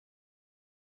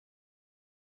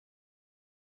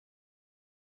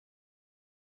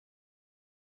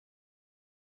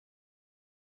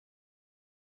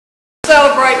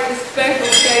celebrate this special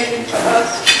occasion for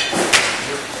us.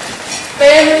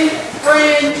 Family,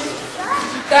 friends,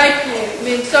 thank you. It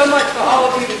means so much for all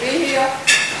of you to be here.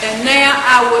 And now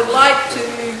I would like to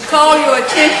call your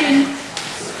attention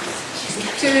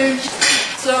to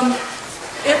some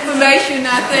information,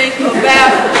 I think,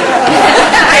 about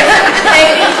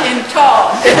Katie and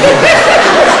Todd.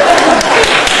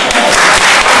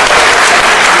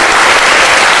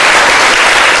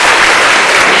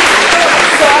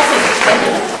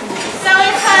 So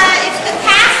if the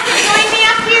cast can join me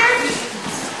up here,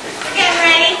 we're getting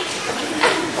ready.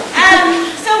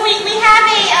 So we have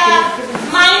a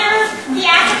minor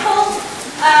theatrical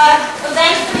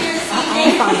event for you this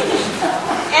evening.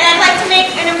 And I'd like to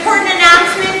make an important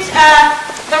announcement.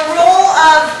 The role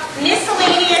of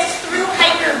miscellaneous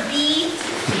through-hiker B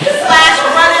 /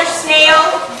 Brother Snail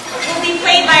will be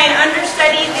played by an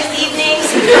understudy this evening.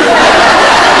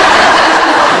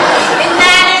 And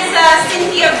that is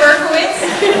Cynthia Berkowitz.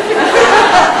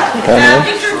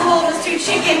 Victor Gould was too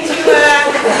chicken to...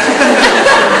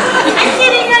 I'm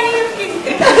kidding, are you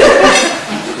kidding?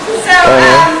 So,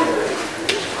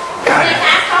 the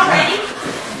cast all ready?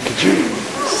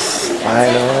 I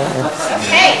know.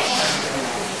 Okay.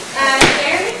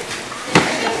 Jeremy?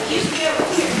 You should be over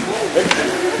here.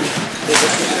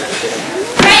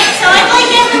 Right, so I'd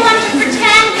like everyone to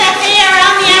pretend that they are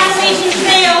on the Appalachian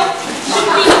Trail.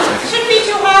 Shouldn't be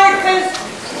too hard because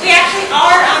we actually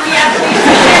are on the Appalachian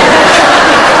Trail.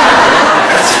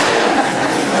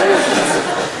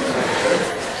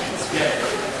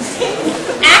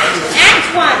 Act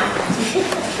 1.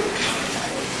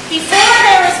 Before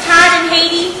there was Todd and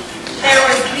Haiti, there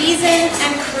was Reason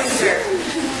and Cruiser.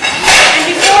 And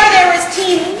before there was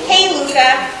Team Hey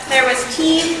Luca, there was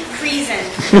Team Creason.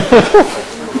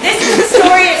 This is the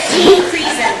story of Team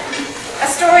Creason, a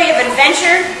story of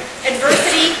adventure,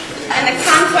 adversity, and the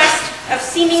conquest of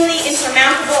seemingly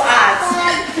insurmountable odds.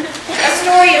 A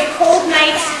story of cold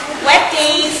nights, wet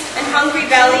days, and hungry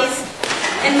bellies,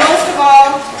 and most of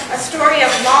all, a story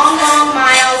of long, long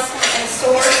miles and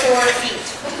sore, sore feet.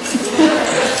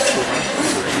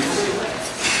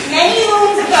 Many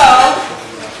moons ago,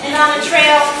 and on a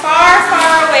trail far,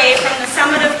 far away from the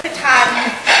summit of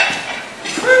Katahdin,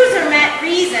 Cruiser met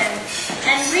Reason,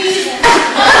 and Reason...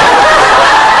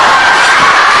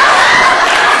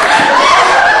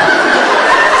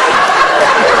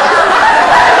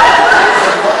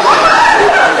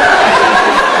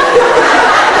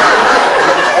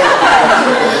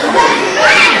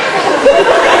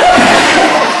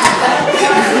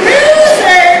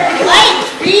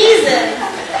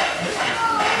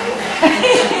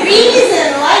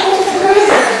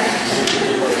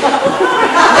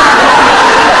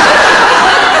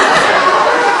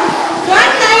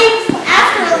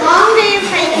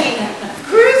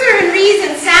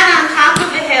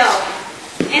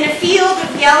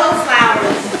 yellow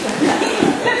flowers.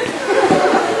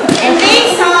 And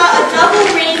they saw a double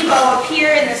rainbow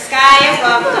appear in the sky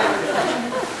above them.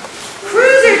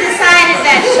 Cruiser decided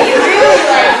that she really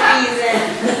liked Reason.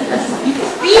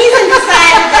 Reason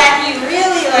decided that he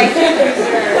really liked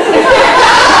Cruiser.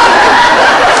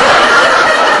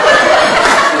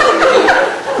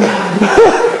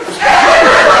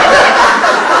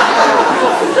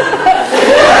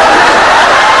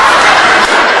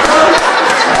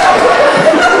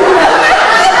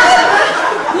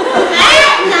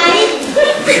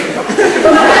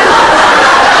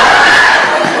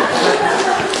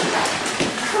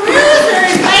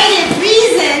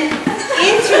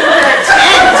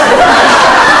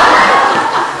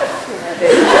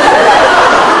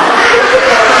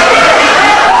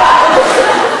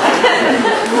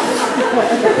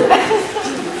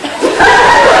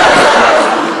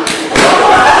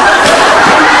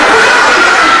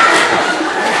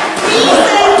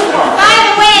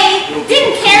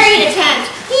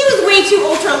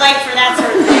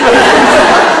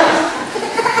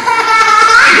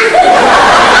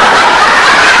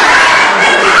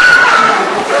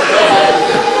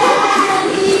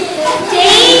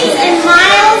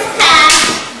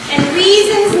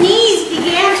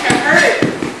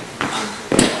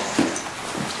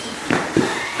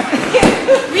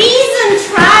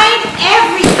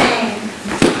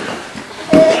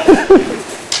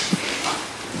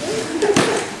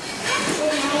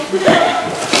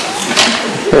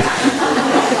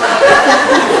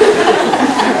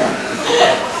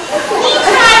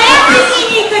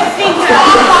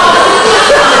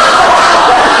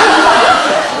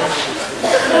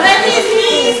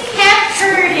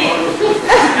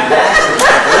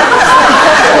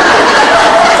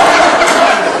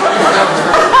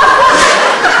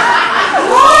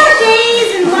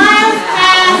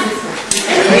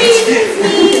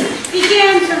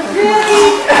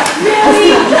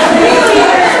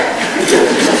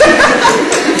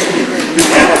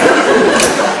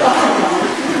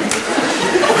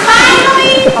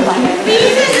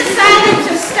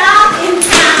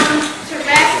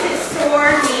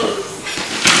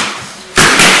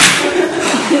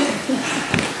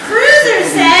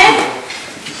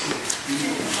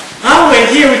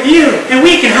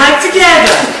 we can hike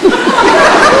together.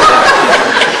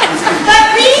 But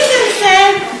Creason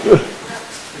said,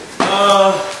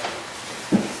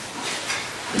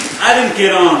 I didn't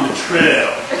get on the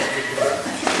trail.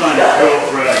 Find a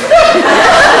girlfriend.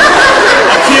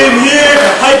 I came here to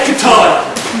hike Katana.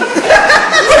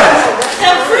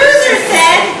 the Cruiser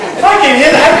said, I came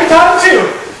here to have Katana too.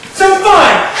 So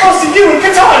fine, I'll see you in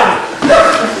Katana.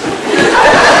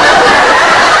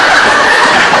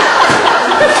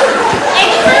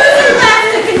 and Cruiser left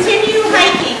to continue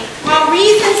hiking, while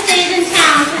Reason stayed in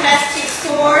town to rest his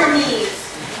sore knees.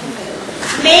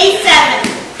 May 7th.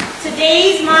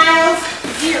 Today's miles,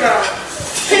 0.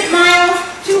 Trip miles,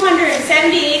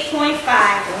 278.5.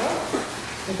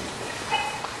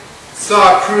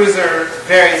 Saw a cruiser,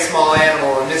 very small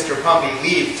animal, and Mr. Pumpy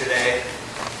leave today.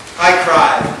 I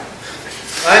cried.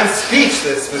 I'm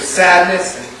speechless with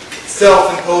sadness and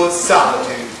self-imposed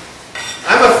solitude.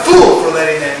 I'm a fool for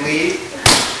letting them leave.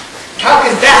 How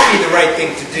can that be the right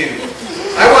thing to do?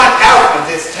 I want out of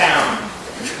this town.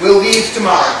 We'll leave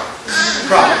tomorrow.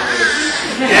 Probably.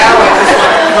 Now I just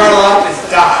want to curl up and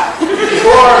die.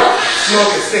 Or smoke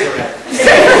a cigarette.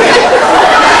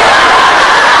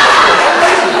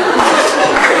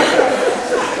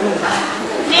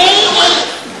 May 8th.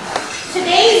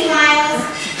 Today's miles,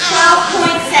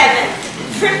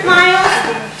 12.7. Trip miles,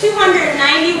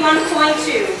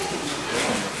 291.2.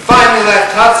 Finally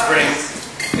left Hot Springs.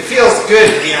 It feels good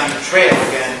to be on the trail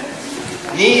again.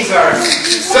 Knees are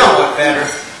somewhat better.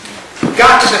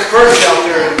 Got to the first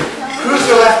shelter and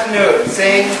Cruiser left a note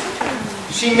saying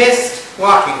she missed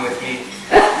walking with me.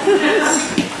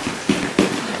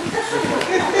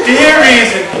 Dear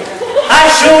Reason, I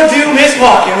sure do miss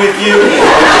walking with you.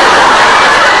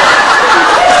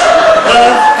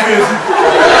 Love, Cruiser.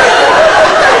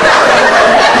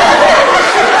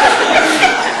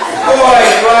 Boy,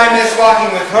 do I miss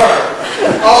walking with her.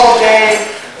 All day,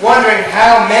 wondering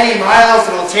how many miles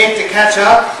it'll take to catch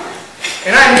up.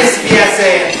 And I miss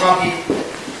BSA and Pumpy.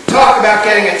 Talk about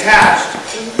getting attached,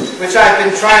 which I've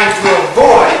been trying to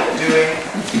avoid doing.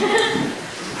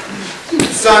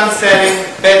 Sun setting,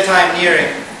 bedtime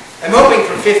nearing. I'm hoping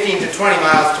for 15 to 20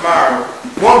 miles tomorrow.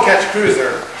 Won't catch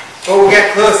Cruiser, but we'll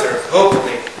get closer,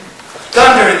 hopefully.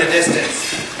 Thunder in the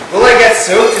distance. Will I get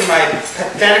soaked in my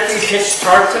pathetically pitched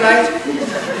tarp tonight?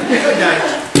 Good night.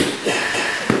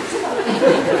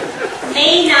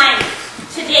 May 9th.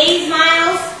 Today's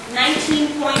miles,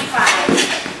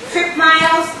 19.5. Trip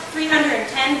miles,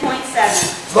 310.7.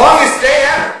 Longest day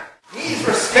ever. Knees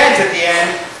were spent at the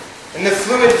end, and the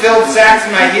fluid-filled sacks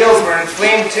in my heels were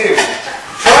inflamed too.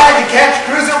 Trying to catch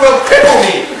Cruiser will cripple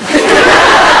me.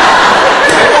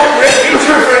 I won't reach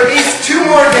her for at least 2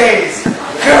 more days.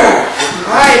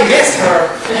 I miss her.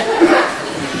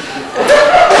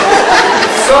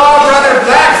 Saw Brother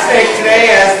Blacksnake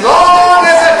today as long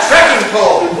as a trekking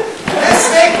pole. This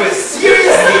snake was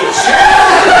seriously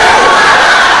challenged.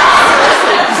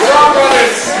 Saw Brother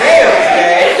Snail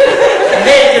today,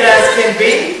 naked as can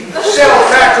be, shell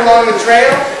cracked along the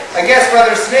trail. I guess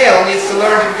Brother Snail needs to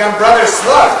learn to become Brother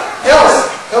Slug. Else,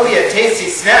 he'll be a tasty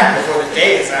snack before the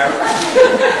day is out.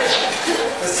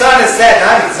 The sun has set and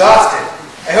I'm exhausted.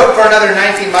 I hope for another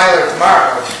 19-miler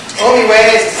tomorrow. Only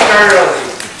way is to start early.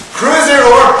 Cruiser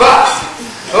or bust.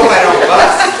 Hope I don't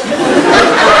bust.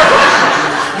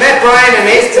 Met Brian and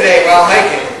Ace today while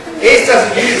hiking. Ace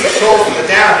doesn't use the control from the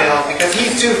downhill because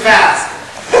he's too fast.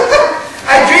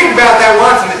 I dreamed about that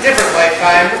once in a different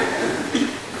lifetime.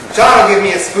 John will give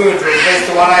me a spoon to replace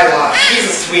the one I lost. He's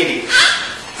a sweetie.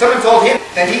 Someone told him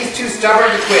that he's too stubborn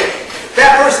to quit.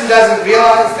 That person doesn't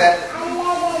realize that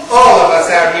all of us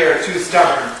out here are too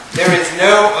stubborn. There is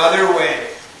no other way.